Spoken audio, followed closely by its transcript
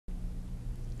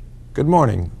Good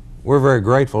morning. We're very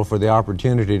grateful for the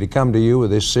opportunity to come to you with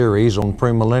this series on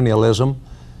premillennialism.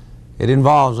 It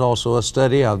involves also a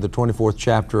study of the 24th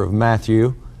chapter of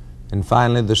Matthew, and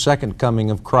finally the second coming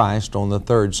of Christ on the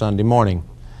third Sunday morning.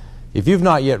 If you've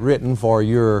not yet written for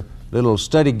your little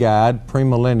study guide,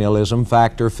 Premillennialism,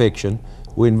 Fact or Fiction,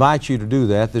 we invite you to do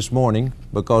that this morning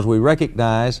because we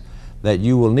recognize that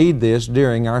you will need this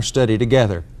during our study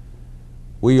together.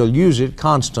 We'll use it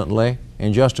constantly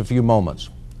in just a few moments.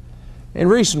 In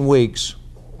recent weeks,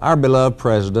 our beloved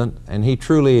President, and he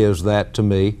truly is that to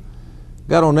me,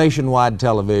 got on nationwide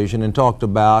television and talked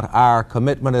about our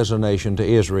commitment as a nation to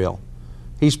Israel.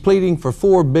 He's pleading for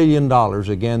 $4 billion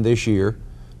again this year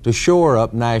to shore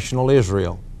up national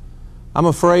Israel. I'm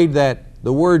afraid that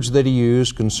the words that he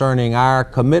used concerning our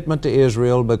commitment to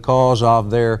Israel because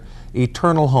of their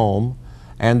eternal home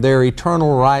and their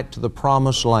eternal right to the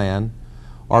promised land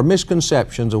are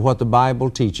misconceptions of what the Bible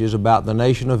teaches about the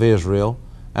nation of Israel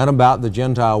and about the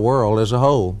Gentile world as a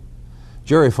whole.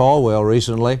 Jerry Falwell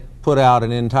recently put out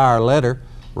an entire letter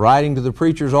writing to the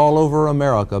preachers all over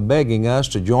America begging us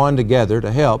to join together to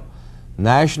help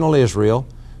national Israel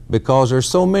because there's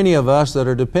so many of us that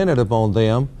are dependent upon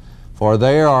them, for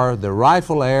they are the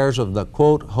rightful heirs of the,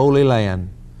 quote, Holy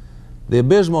Land. The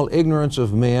abysmal ignorance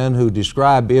of men who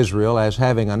describe Israel as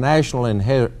having a national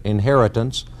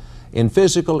inheritance in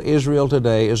physical Israel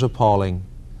today is appalling.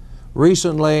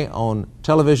 Recently, on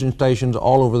television stations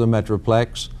all over the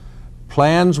Metroplex,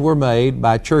 plans were made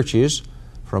by churches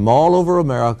from all over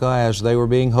America as they were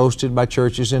being hosted by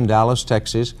churches in Dallas,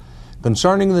 Texas,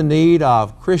 concerning the need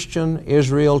of Christian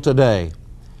Israel today.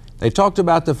 They talked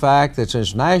about the fact that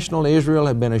since national Israel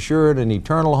had been assured an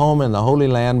eternal home in the Holy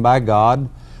Land by God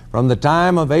from the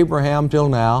time of Abraham till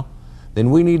now, then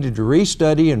we needed to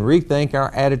restudy and rethink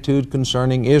our attitude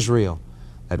concerning Israel,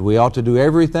 that we ought to do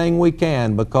everything we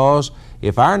can because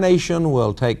if our nation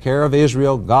will take care of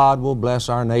Israel, God will bless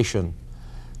our nation.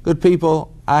 Good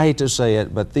people, I hate to say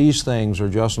it, but these things are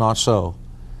just not so.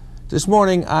 This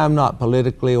morning, I am not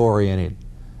politically oriented.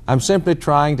 I'm simply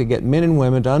trying to get men and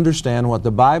women to understand what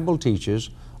the Bible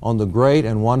teaches on the great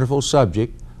and wonderful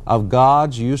subject of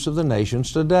God's use of the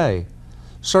nations today.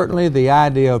 Certainly the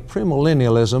idea of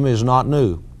premillennialism is not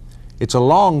new. It's a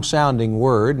long-sounding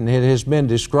word, and it has been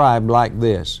described like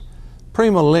this.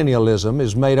 Premillennialism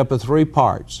is made up of three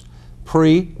parts.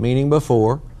 Pre, meaning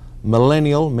before,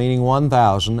 millennial, meaning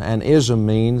 1,000, and ism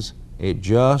means it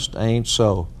just ain't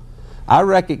so. I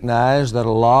recognize that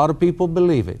a lot of people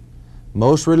believe it.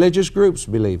 Most religious groups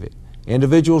believe it.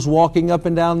 Individuals walking up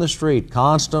and down the street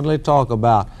constantly talk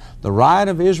about the right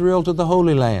of Israel to the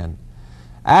Holy Land.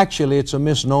 Actually, it's a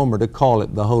misnomer to call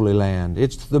it the Holy Land.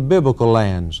 It's the biblical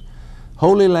lands.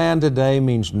 Holy Land today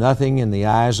means nothing in the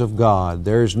eyes of God.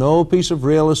 There is no piece of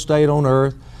real estate on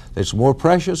earth that's more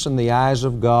precious in the eyes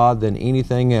of God than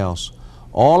anything else.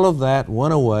 All of that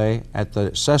went away at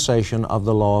the cessation of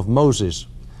the law of Moses.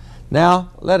 Now,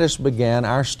 let us begin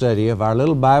our study of our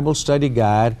little Bible study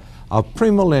guide of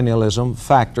Premillennialism,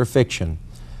 Fact or Fiction.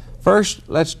 First,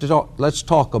 let's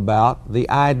talk about the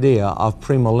idea of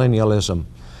premillennialism.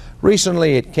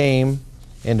 Recently it came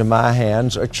into my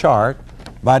hands a chart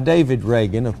by David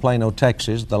Reagan of Plano,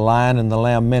 Texas, the Lion and the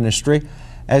Lamb Ministry,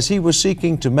 as he was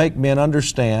seeking to make men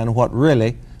understand what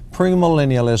really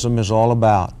premillennialism is all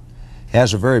about. He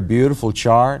has a very beautiful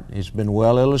chart. It's been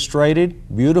well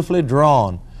illustrated, beautifully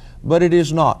drawn, but it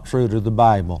is not true to the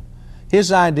Bible.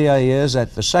 His idea is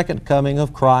at the second coming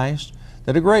of Christ,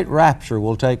 that a great rapture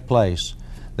will take place,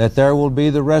 that there will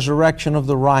be the resurrection of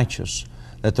the righteous,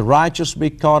 that the righteous be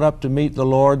caught up to meet the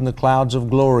Lord in the clouds of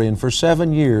glory, and for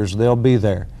 7 years they'll be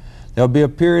there. There'll be a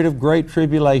period of great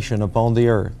tribulation upon the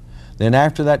earth. Then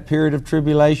after that period of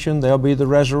tribulation, there'll be the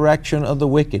resurrection of the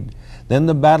wicked. Then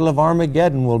the battle of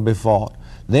Armageddon will be fought.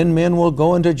 Then men will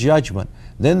go into judgment.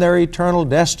 Then their eternal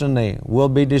destiny will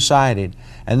be decided.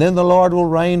 And then the Lord will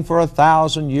reign for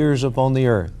 1,000 years upon the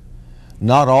earth.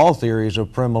 Not all theories of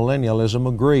premillennialism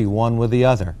agree one with the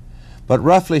other. But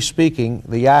roughly speaking,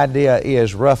 the idea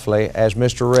is roughly as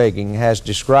Mr. Reagan has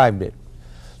described it.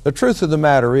 The truth of the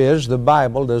matter is the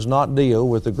Bible does not deal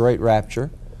with the great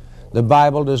rapture. The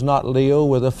Bible does not deal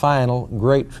with a final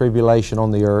great tribulation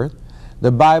on the earth.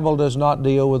 The Bible does not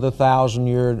deal with a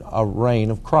 1,000-year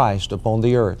reign of Christ upon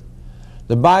the earth.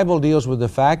 The Bible deals with the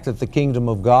fact that the kingdom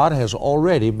of God has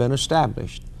already been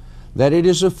established, that it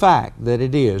is a fact, that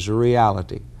it is a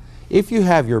reality. If you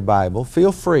have your Bible,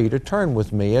 feel free to turn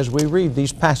with me as we read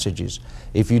these passages.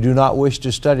 If you do not wish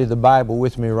to study the Bible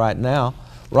with me right now,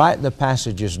 write the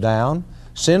passages down,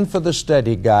 send for the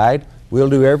study guide. We'll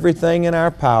do everything in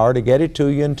our power to get it to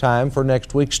you in time for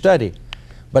next week's study.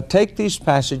 But take these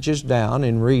passages down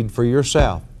and read for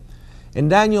yourself. In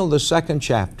Daniel, the 2nd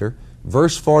chapter,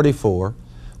 verse 44,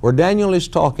 where Daniel is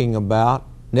talking about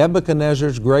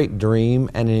Nebuchadnezzar's great dream,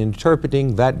 and in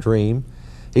interpreting that dream,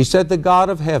 he said, "The God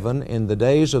of heaven in the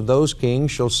days of those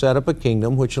kings shall set up a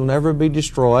kingdom which shall never be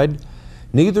destroyed,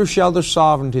 neither shall the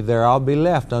sovereignty thereof be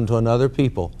left unto another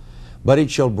people. But it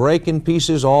shall break in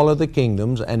pieces all of the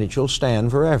kingdoms, and it shall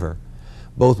stand forever."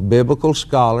 Both biblical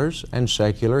scholars and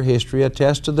secular history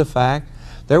attest to the fact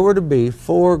there were to be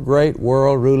 4 great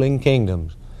world-ruling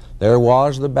kingdoms. There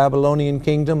was the Babylonian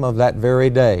kingdom of that very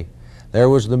day. There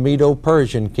was the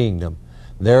Medo-Persian kingdom.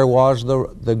 There was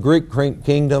the Greek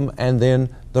kingdom, and then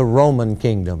the Roman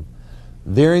kingdom.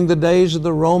 During the days of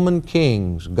the Roman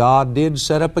kings, God did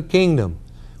set up a kingdom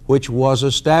which was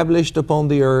established upon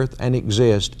the earth and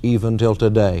exists even till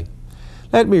today.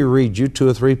 Let me read you 2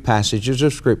 or 3 passages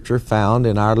of Scripture found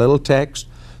in our little text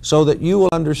so that you will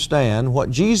understand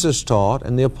what Jesus taught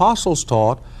and the apostles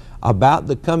taught about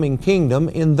the coming kingdom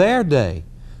in their day,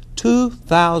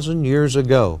 2,000 years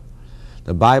ago.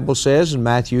 The Bible says in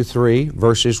Matthew 3,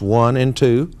 verses 1 and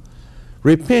 2,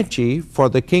 "Repent ye, for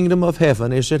the kingdom of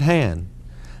heaven is at hand."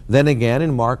 Then again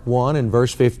in Mark 1 and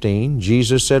verse 15,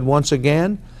 Jesus said once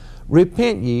again,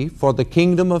 "Repent ye, for the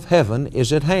kingdom of heaven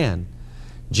is at hand."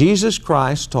 Jesus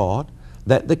Christ taught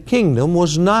that the kingdom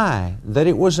was nigh, that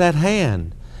it was at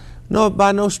hand. No,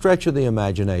 by no stretch of the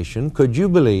imagination could you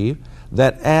believe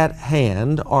that at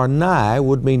hand or nigh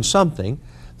would mean something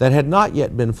that had not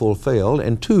yet been fulfilled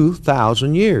in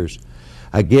 2,000 years.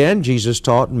 Again, Jesus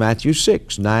taught in Matthew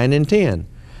 6, 9 and 10,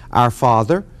 "Our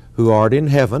Father, who art in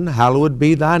heaven, hallowed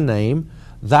be thy name,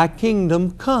 thy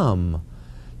kingdom come."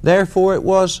 Therefore it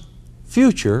was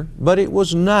future, but it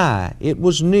was nigh, it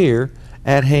was near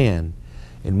at hand.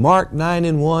 In Mark 9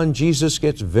 and 1, Jesus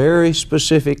gets very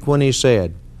specific when He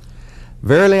said,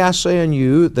 "Verily I say unto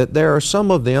you, that there are some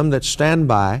of them that stand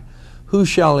by, who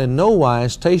shall in no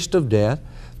wise taste of death,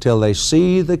 till they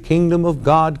see the kingdom of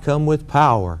God come with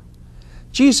power."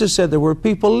 Jesus said there were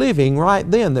people living right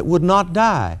then that would not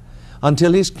die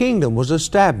until His kingdom was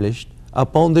established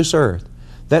upon this earth,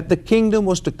 that the kingdom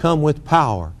was to come with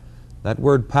power. That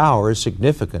word power is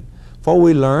significant, for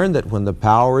we learn that when the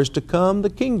power is to come, the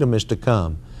kingdom is to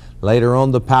come. Later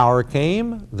on the power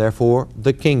came, therefore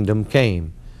the kingdom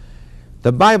came.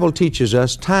 The Bible teaches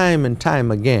us time and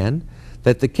time again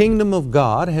that the kingdom of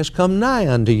God has come nigh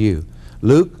unto you.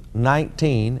 Luke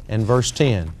 19 and verse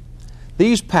 10.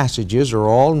 These passages are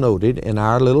all noted in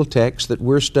our little text that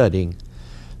we're studying.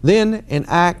 Then in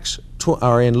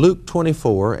Luke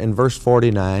 24 and verse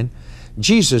 49,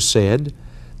 Jesus said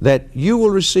that you will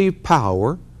receive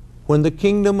power when the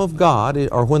kingdom of God,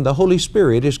 or when the Holy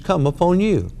Spirit is come upon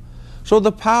you. So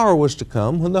the power was to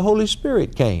come when the Holy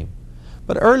Spirit came.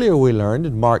 But earlier we learned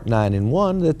in Mark 9 and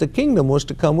 1 that the kingdom was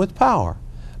to come with power.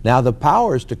 Now the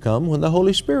power is to come when the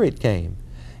Holy Spirit came.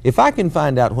 If I can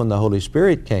find out when the Holy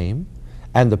Spirit came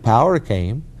and the power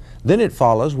came, then it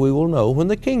follows we will know when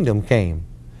the kingdom came.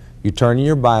 You turn in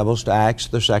your Bibles to Acts,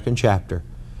 the 2nd chapter.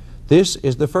 This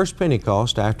is the first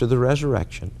Pentecost after the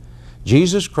resurrection.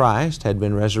 Jesus Christ had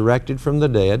been resurrected from the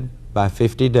dead by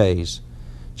 50 days.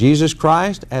 Jesus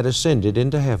Christ had ascended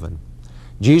into heaven.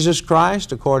 Jesus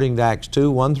Christ, according to Acts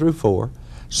 2, 1 through 4,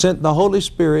 sent the Holy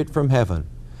Spirit from heaven.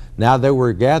 Now there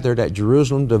were gathered at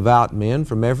Jerusalem devout men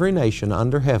from every nation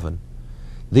under heaven.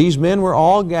 These men were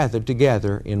all gathered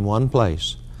together in one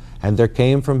place. And there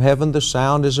came from heaven the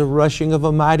sound as a rushing of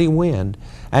a mighty wind,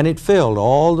 and it filled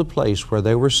all the place where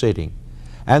they were sitting.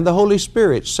 And the Holy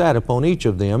Spirit sat upon each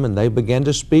of them, and they began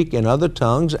to speak in other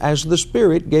tongues as the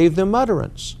Spirit gave them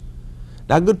utterance.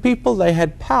 Now, good people, they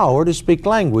had power to speak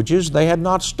languages they had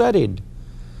not studied.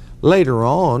 Later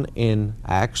on in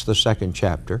Acts, the 2nd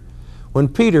chapter, when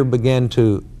Peter began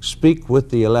to speak with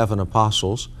the 11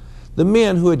 apostles, the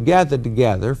men who had gathered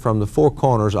together from the 4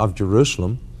 corners of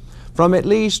Jerusalem, from at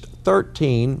least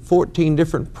 13, 14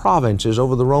 different provinces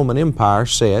over the Roman Empire,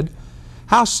 said,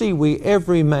 "How see we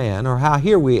every man, or how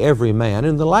hear we every man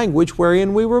in the language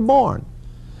wherein we were born?"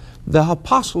 The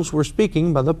apostles were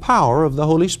speaking by the power of the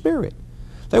Holy Spirit.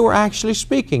 They were actually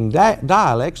speaking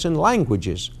dialects and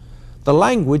languages, the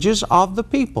languages of the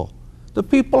people. The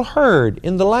people heard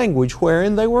in the language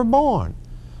wherein they were born.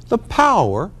 The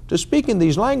power to speak in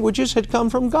these languages had come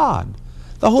from God.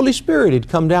 The Holy Spirit had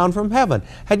come down from heaven,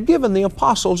 had given the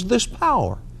apostles this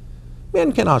power.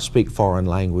 Men cannot speak foreign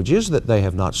languages that they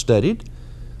have not studied.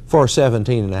 For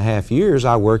 17 and a half years,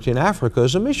 I worked in Africa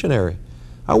as a missionary.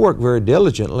 I worked very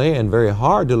diligently and very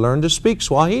hard to learn to speak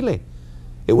Swahili.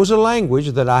 It was a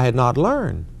language that I had not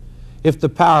learned. If the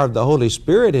power of the Holy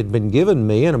Spirit had been given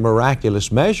me in a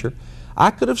miraculous measure,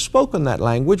 I could have spoken that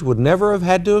language, would never have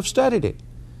had to have studied it.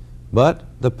 But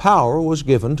the power was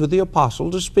given to the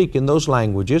apostle to speak in those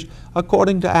languages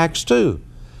according to Acts 2.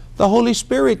 The Holy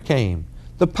Spirit came,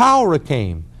 the power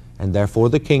came, and therefore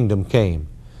the kingdom came.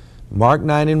 Mark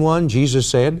 9:1, Jesus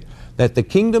said that the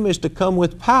kingdom is to come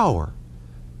with power.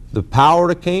 The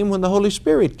power came when the Holy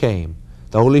Spirit came.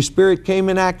 The Holy Spirit came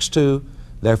in Acts 2,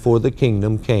 therefore the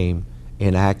kingdom came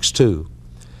in Acts 2.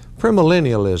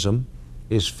 Premillennialism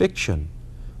is fiction,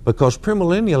 because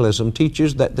premillennialism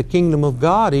teaches that the kingdom of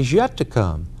God is yet to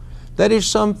come. That is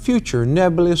some future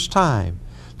nebulous time,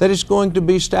 that is going to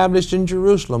be established in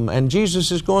Jerusalem, and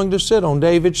Jesus is going to sit on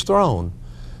David's throne.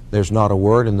 There's not a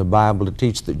word in the Bible to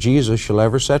teach that Jesus shall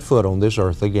ever set foot on this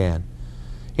earth again.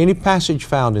 Any passage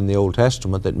found in the Old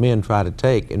Testament that men try to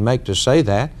take and make to say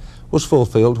that was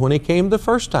fulfilled when He came the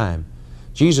first time.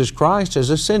 Jesus Christ has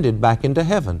ascended back into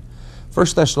heaven.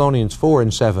 1 Thessalonians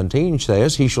 4:17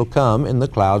 says, He shall come in the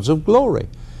clouds of glory.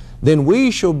 Then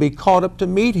we shall be caught up to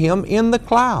meet Him in the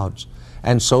clouds,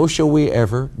 and so shall we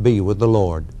ever be with the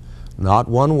Lord. Not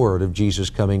one word of Jesus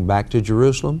coming back to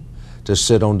Jerusalem, to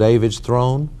sit on David's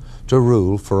throne, to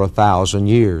rule for 1,000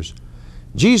 years.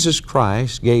 Jesus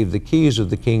Christ gave the keys of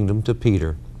the kingdom to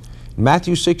Peter. In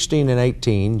Matthew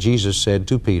 16:18, Jesus said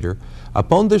to Peter,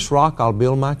 Upon this rock I'll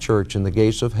build my church, and the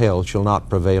gates of hell shall not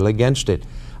prevail against it.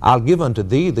 I'll give unto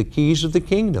thee the keys of the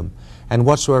kingdom, and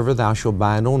whatsoever thou shalt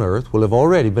bind on earth will have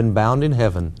already been bound in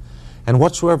heaven, and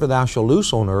whatsoever thou shalt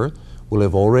loose on earth will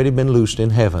have already been loosed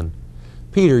in heaven.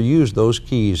 Peter used those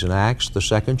keys in Acts, the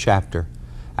 2nd chapter.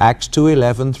 Acts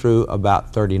 2:11 through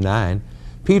about 39,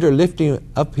 Peter, lifting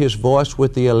up his voice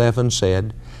with the 11,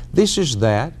 said, This is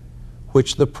that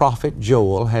which the prophet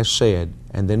Joel has said.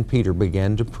 And then Peter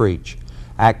began to preach.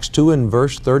 Acts 2 and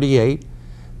verse 38,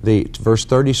 verse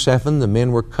 37, the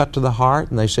men were cut to the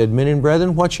heart, and they said, Men and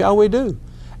brethren, what shall we do?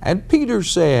 And Peter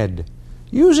said,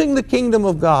 using the kingdom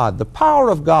of God, the power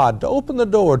of God, to open the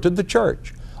door to the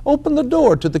church, open the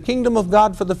door to the kingdom of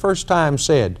God for the first time,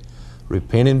 said,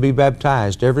 Repent and be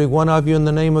baptized, every one of you, in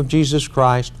the name of Jesus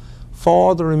Christ,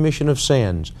 for the remission of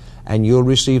sins, and you'll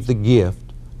receive the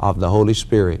gift of the Holy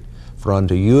Spirit. For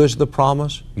unto you is the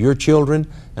promise, your children,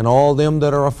 and all them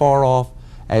that are afar off,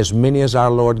 as many as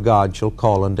our Lord God shall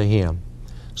call unto Him.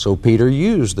 So Peter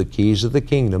used the keys of the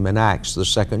kingdom in Acts, the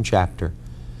 2nd chapter.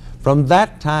 From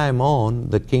that time on,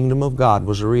 the kingdom of God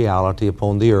was a reality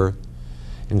upon the earth.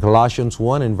 In Colossians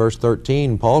 1 and verse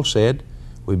 13, Paul said,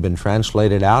 We've been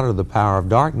translated out of the power of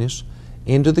darkness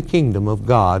into the kingdom of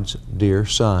God's dear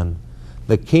Son.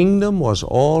 The kingdom was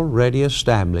already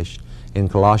established in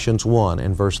Colossians 1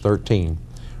 and verse 13.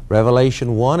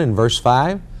 Revelation 1 and verse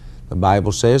 5, the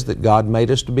Bible says that God made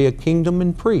us to be a kingdom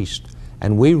and priest,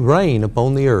 and we reign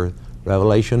upon the earth.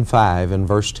 Revelation 5 and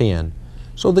verse 10.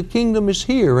 So the kingdom is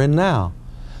here and now.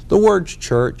 The words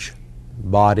church,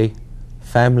 body,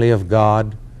 family of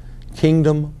God,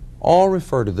 kingdom, all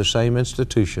refer to the same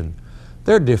institution.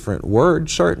 They're different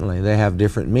words, certainly. They have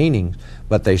different meanings,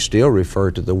 but they still refer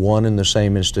to the one and the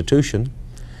same institution.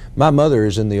 My mother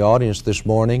is in the audience this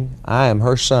morning. I am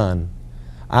her son.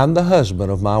 I'm the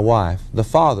husband of my wife, the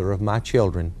father of my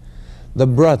children, the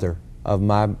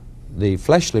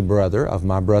fleshly brother of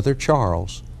my brother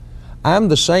Charles. I'm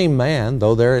the same man,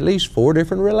 though there are at least 4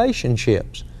 different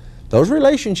relationships. Those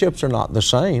relationships are not the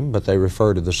same, but they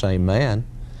refer to the same man.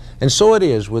 And so it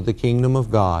is with the kingdom of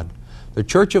God. The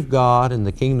church of God and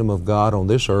the kingdom of God on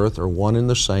this earth are one and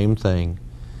the same thing.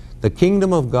 The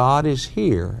kingdom of God is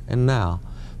here and now.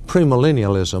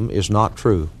 Premillennialism is not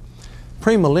true.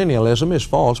 Premillennialism is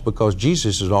false because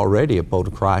Jesus is already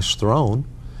upon Christ's throne.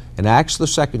 In Acts, the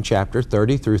 2nd chapter,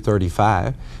 30 through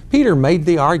 35, Peter made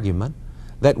the argument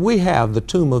that we have the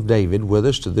tomb of David with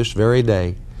us to this very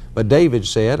day. But David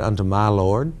said unto my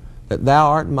Lord, that thou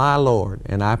art my Lord,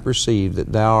 and I perceive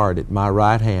that thou art at my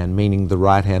right hand, meaning the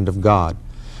right hand of God.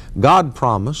 God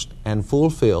promised and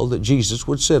fulfilled that Jesus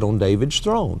would sit on David's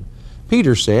throne.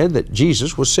 Peter said that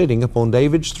Jesus was sitting upon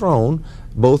David's throne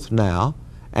both now,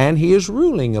 and He is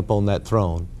ruling upon that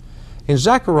throne. In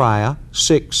Zechariah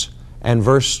 6 and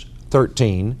verse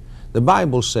 13, the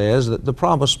Bible says that the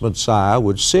promised Messiah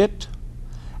would sit,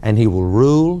 and He will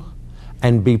rule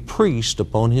and be priest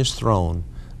upon His throne.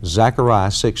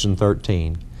 Zechariah 6 and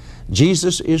 13.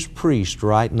 Jesus is priest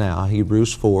right now,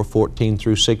 Hebrews 4, 14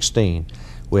 through 16.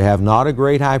 We have not a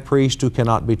great high priest who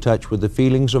cannot be touched with the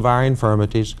feelings of our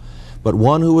infirmities, but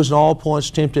one who was in all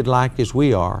points tempted like as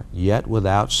we are, yet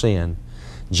without sin.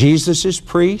 Jesus is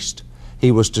priest. He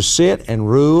was to sit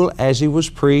and rule as He was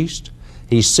priest.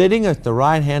 He's sitting at the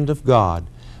right hand of God.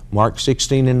 Mark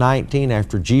 16 and 19,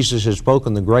 after Jesus has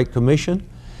spoken the Great Commission,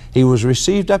 He was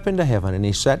received up into heaven, and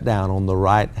He sat down on the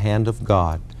right hand of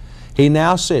God. He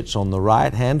now sits on the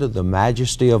right hand of the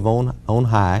majesty of on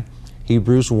high,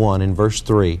 Hebrews 1 in verse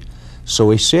 3. So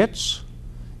He sits,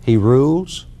 He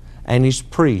rules, and He's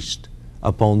priest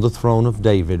upon the throne of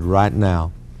David right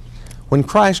now. When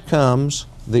Christ comes,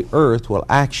 the earth will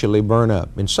actually burn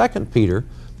up. In 2 Peter,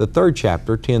 the 3rd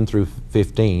chapter, 10 through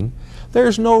 15,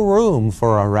 there's no room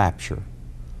for a rapture.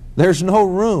 There's no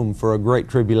room for a great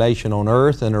tribulation on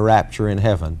earth and a rapture in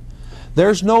heaven.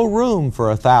 There's no room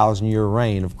for a 1,000-year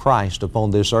reign of Christ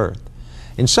upon this earth.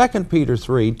 In 2 Peter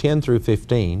 3, 10 through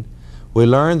 15, we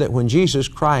learn that when Jesus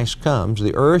Christ comes,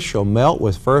 the earth shall melt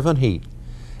with fervent heat.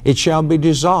 It shall be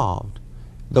dissolved.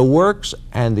 The works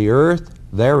and the earth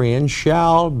therein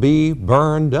shall be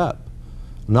burned up.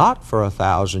 Not for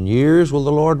 1,000 years will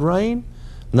the Lord reign,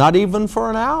 not even for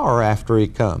an hour after He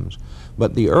comes.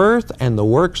 But the earth and the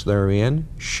works therein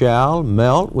shall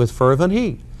melt with fervent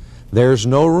heat. There's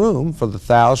no room for the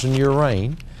 1,000-year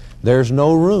reign. There's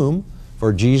no room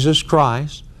for Jesus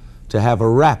Christ to have a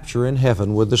rapture in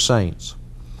heaven with the saints.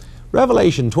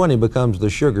 Revelation 20 becomes the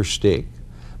sugar stick,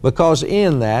 because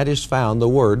in that is found the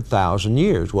word 1,000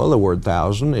 years. Well, the word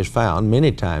 1,000 is found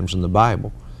many times in the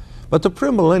Bible. But the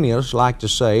premillennialists like to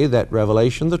say that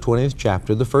Revelation, the 20th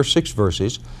chapter, the first 6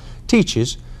 verses,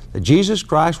 teaches that Jesus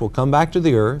Christ will come back to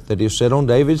the earth, that He'll sit on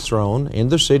David's throne in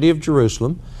the city of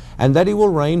Jerusalem, and that He will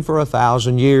reign for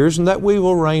 1,000 years, and that we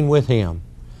will reign with Him.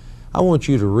 I want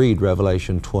you to read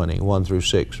Revelation 20, 1 through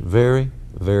 6, very,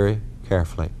 very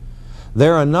carefully.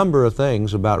 There are a number of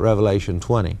things about Revelation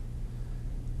 20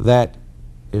 that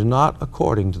is not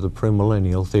according to the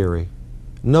premillennial theory.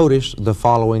 Notice the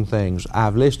following things.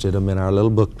 I've listed them in our little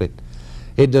booklet.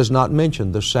 It does not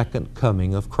mention the second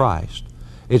coming of Christ.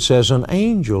 It says an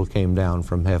angel came down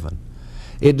from heaven.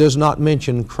 It does not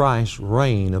mention Christ's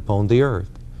reign upon the earth.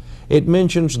 It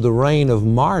mentions the reign of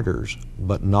martyrs,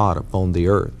 but not upon the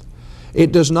earth.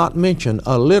 It does not mention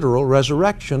a literal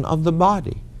resurrection of the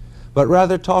body, but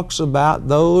rather talks about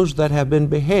those that have been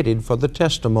beheaded for the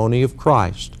testimony of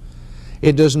Christ.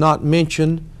 It does not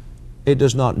mention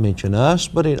us,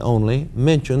 but it only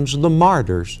mentions the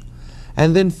martyrs.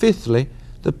 And then fifthly,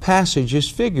 the passage is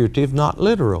figurative, not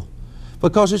literal,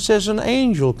 because it says an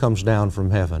angel comes down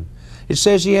from heaven. It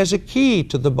says He has a key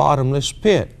to the bottomless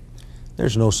pit.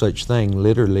 There's no such thing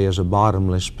literally as a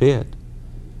bottomless pit.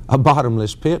 A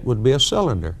bottomless pit would be a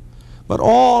cylinder. But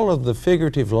all of the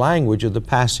figurative language of the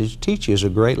passage teaches a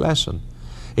great lesson.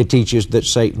 It teaches that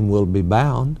Satan will be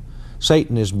bound.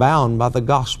 Satan is bound by the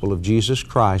gospel of Jesus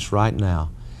Christ right now.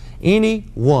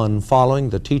 Anyone following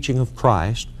the teaching of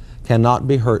Christ cannot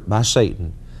be hurt by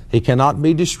Satan. He cannot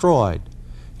be destroyed.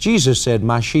 Jesus said,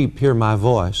 "My sheep hear my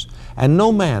voice, and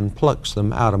no man plucks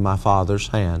them out of my Father's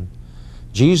hand."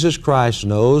 Jesus Christ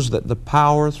knows that the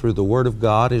power through the Word of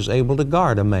God is able to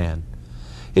guard a man.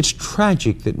 It's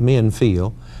tragic that men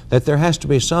feel that there has to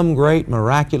be some great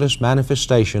miraculous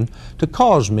manifestation to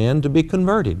cause men to be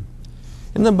converted.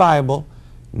 In the Bible,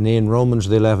 in Romans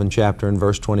the 11th chapter and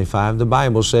verse 25, the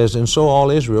Bible says, "And so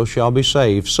all Israel shall be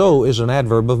saved." So is an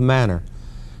adverb of manner,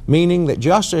 meaning that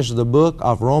just as the book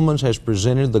of Romans has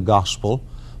presented the gospel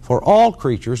for all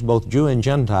creatures, both Jew and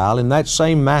Gentile, in that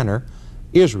same manner,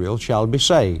 Israel shall be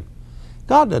saved.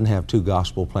 God doesn't have two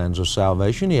gospel plans of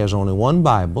salvation. He has only one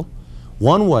Bible,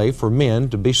 one way for men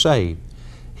to be saved.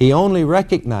 He only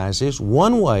recognizes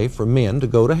one way for men to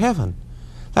go to heaven.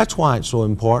 That's why it's so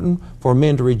important for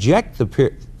men to reject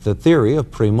the theory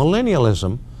of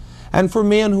premillennialism, and for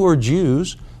men who are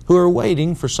Jews who are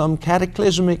waiting for some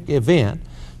cataclysmic event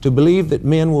to believe that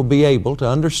men will be able to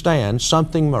understand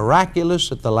something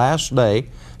miraculous at the last day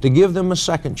to give them a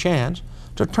second chance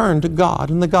to turn to God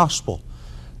and the gospel.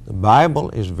 The Bible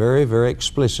is very, very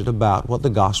explicit about what the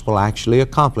gospel actually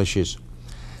accomplishes.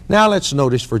 Now let's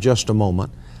notice for just a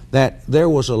moment that there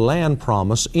was a land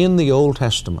promise in the Old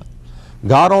Testament.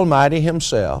 God Almighty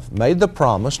Himself made the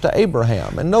promise to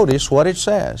Abraham, and notice what it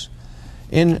says.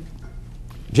 In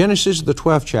Genesis the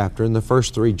 12th chapter, in the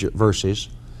first 3 verses,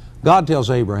 God tells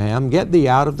Abraham, "Get thee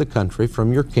out of the country,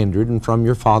 from your kindred and from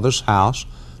your father's house,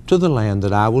 to the land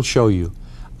that I will show you.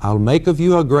 I'll make of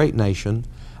you a great nation.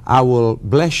 I will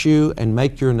bless you and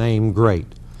make your name great.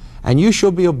 And you shall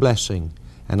be a blessing.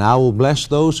 And I will bless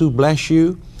those who bless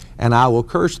you, and I will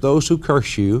curse those who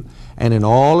curse you. And in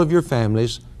all of your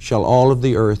families shall all of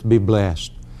the earth be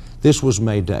blessed." This was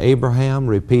made to Abraham,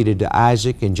 repeated to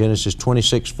Isaac in Genesis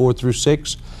 26, 4 through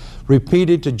 6,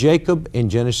 repeated to Jacob in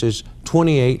Genesis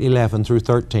 28, 11 through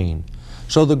 13.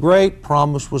 So the great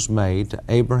promise was made to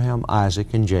Abraham, Isaac,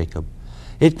 and Jacob.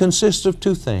 It consists of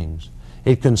two things.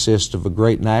 It consists of a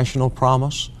great national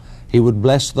promise. He would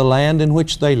bless the land in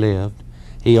which they lived.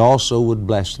 He also would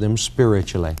bless them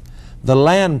spiritually. The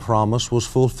land promise was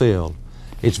fulfilled.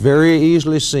 It's very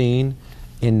easily seen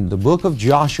in the book of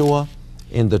Joshua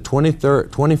in the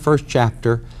 21st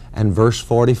chapter and verse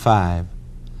 45.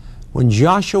 When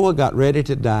Joshua got ready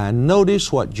to die,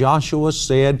 notice what Joshua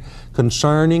said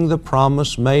concerning the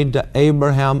promise made to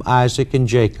Abraham, Isaac, and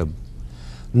Jacob.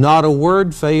 Not a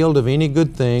word failed of any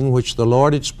good thing which the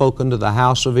Lord had spoken to the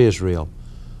house of Israel.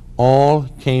 All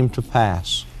came to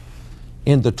pass.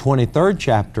 In the 23rd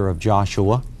chapter of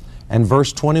Joshua and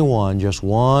verse 21, just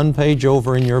one page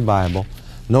over in your Bible,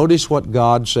 notice what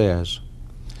God says.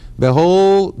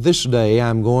 Behold, this day I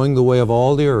am going the way of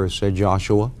all the earth, said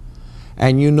Joshua,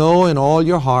 and you know in all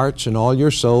your hearts and all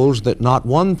your souls that not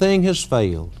one thing has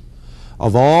failed.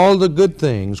 Of all the good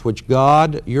things which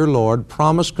God your Lord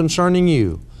promised concerning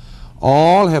you,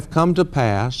 all have come to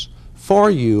pass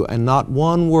for you, and not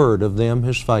one word of them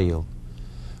has failed.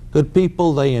 Good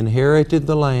people, they inherited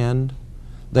the land.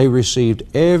 They received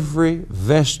every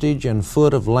vestige and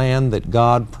foot of land that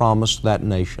God promised that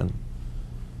nation.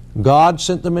 God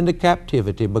sent them into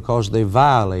captivity because they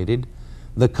violated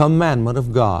the commandment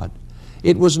of God.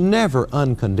 It was never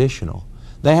unconditional.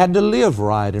 They had to live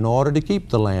right in order to keep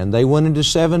the land. They went into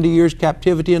 70 years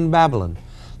captivity in Babylon.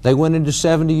 They went into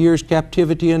 70 years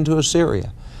captivity into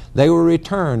Assyria. They were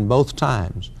returned both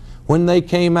times. When they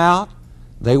came out,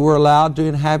 they were allowed to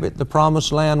inhabit the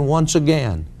promised land once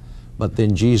again. But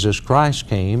then Jesus Christ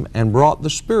came and brought the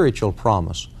spiritual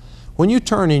promise. When you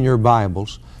turn in your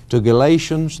Bibles to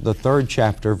Galatians, the 3rd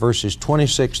chapter, verses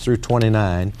 26 through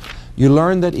 29, you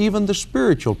learn that even the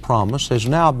spiritual promise has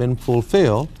now been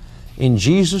fulfilled in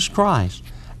Jesus Christ,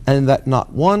 and that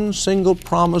not one single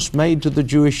promise made to the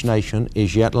Jewish nation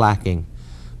is yet lacking.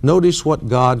 Notice what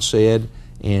God said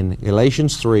in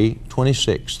Galatians 3,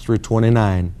 26 through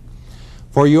 29.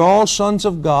 For you are all sons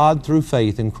of God through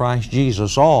faith in Christ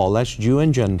Jesus, all, that's Jew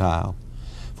and Gentile.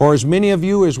 For as many of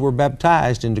you as were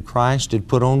baptized into Christ did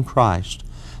put on Christ.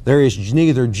 There is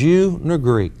neither Jew nor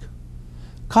Greek.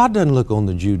 God doesn't look on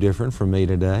the Jew different from me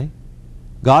today.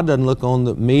 God doesn't look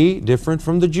on me different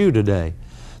from the Jew today.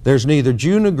 There's neither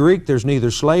Jew nor Greek, there's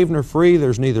neither slave nor free,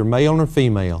 there's neither male nor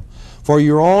female. For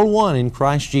you're all one in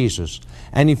Christ Jesus.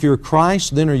 And if you're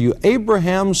Christ, then are you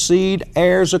Abraham's seed,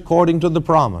 heirs according to the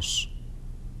promise.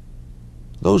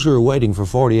 Those who are waiting for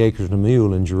 40 acres and a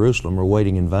mule in Jerusalem are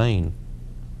waiting in vain.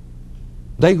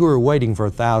 They who are waiting for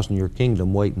 1,000-year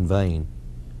kingdom wait in vain.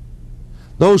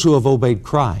 Those who have obeyed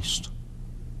Christ,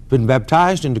 been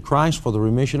baptized into Christ for the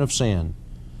remission of sin,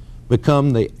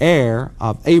 become the heir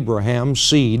of Abraham's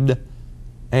seed,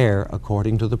 heir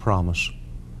according to the promise.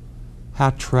 How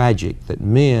tragic that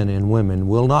men and women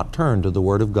will not turn to the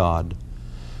Word of God.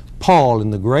 Paul,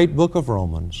 in the great book of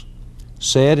Romans,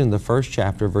 said in the 1st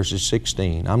chapter, verses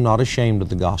 16, I'm not ashamed of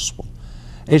the gospel.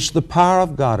 It's the power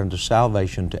of God unto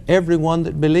salvation to everyone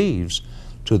that believes,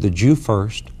 to the Jew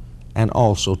first, and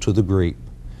also to the Greek.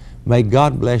 May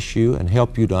God bless you and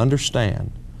help you to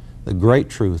understand the great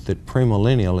truth that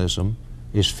premillennialism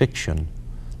is fiction,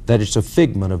 that it's a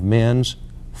figment of men's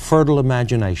fertile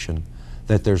imagination,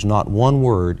 that there's not one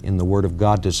word in the Word of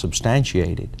God to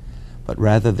substantiate it, but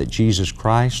rather that Jesus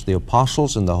Christ, the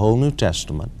apostles, and the whole New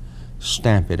Testament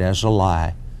stamp it as a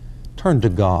lie. Turn to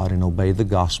God and obey the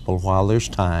gospel while there's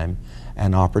time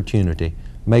and opportunity.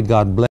 May God bless